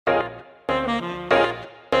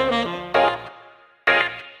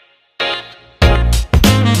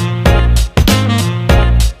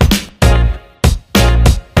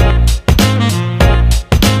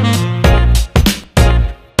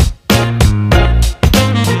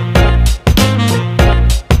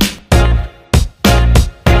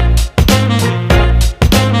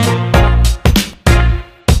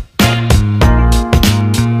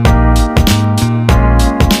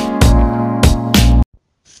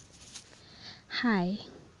Hi,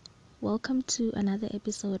 welcome to another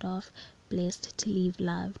episode of Blessed to Live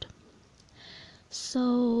Loved.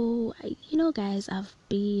 So, guys, I've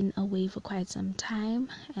been away for quite some time,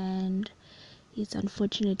 and it's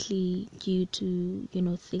unfortunately due to,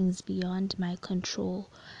 things beyond my control.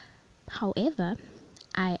 However,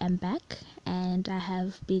 I am back and I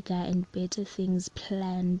have bigger and better things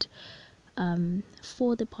planned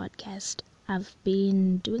for the podcast. I've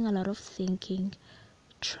been doing a lot of thinking,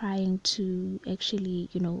 trying to actually,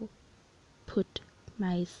 put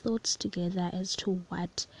my thoughts together as to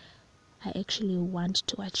what I actually want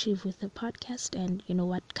to achieve with the podcast, and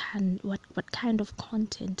what kind of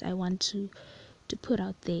content I want to put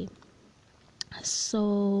out there.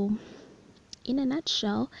 So in a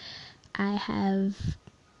nutshell, I have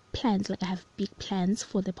plans, like I have big plans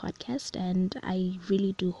for the podcast, and I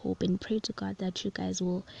really do hope and pray to God that you guys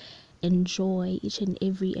will enjoy each and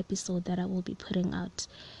every episode that I will be putting out.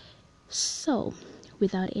 So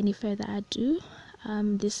without any further ado,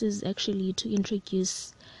 this is actually to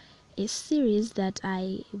introduce a series that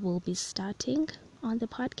I will be starting on the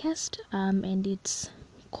podcast, and it's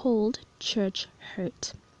called Church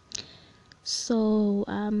Hurt. So,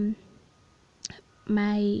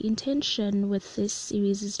 my intention with this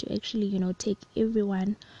series is to actually, take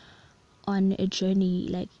everyone on a journey,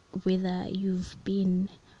 like whether you've been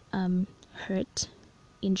hurt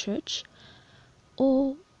in church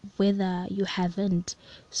or whether you haven't.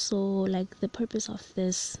 So like the purpose of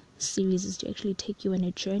this series is to actually take you on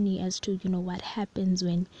a journey as to what happens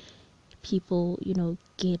when people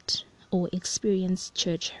get or experience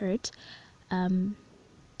church hurt,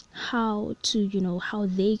 how to how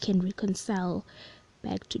they can reconcile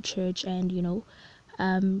back to church, and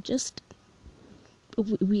just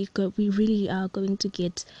we really are going to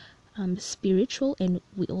get spiritual, and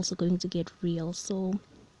we're also going to get real. So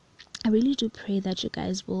I really do pray that you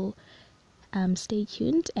guys will stay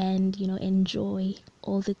tuned and enjoy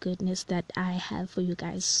all the goodness that I have for you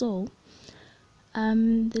guys. So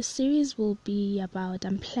the series will be about,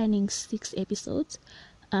 I'm planning 6 episodes.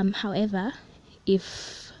 However,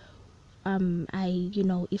 if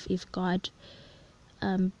if God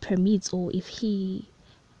permits, or if he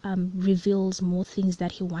reveals more things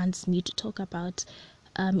that he wants me to talk about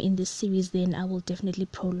in this series, then I will definitely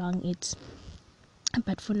prolong it.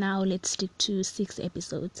 But for now, let's stick to 6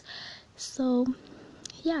 episodes. So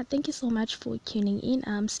yeah, thank you so much for tuning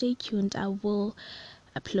in. Stay tuned. I will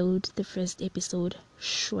upload the first episode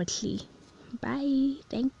shortly. Bye.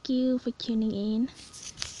 Thank you for tuning in.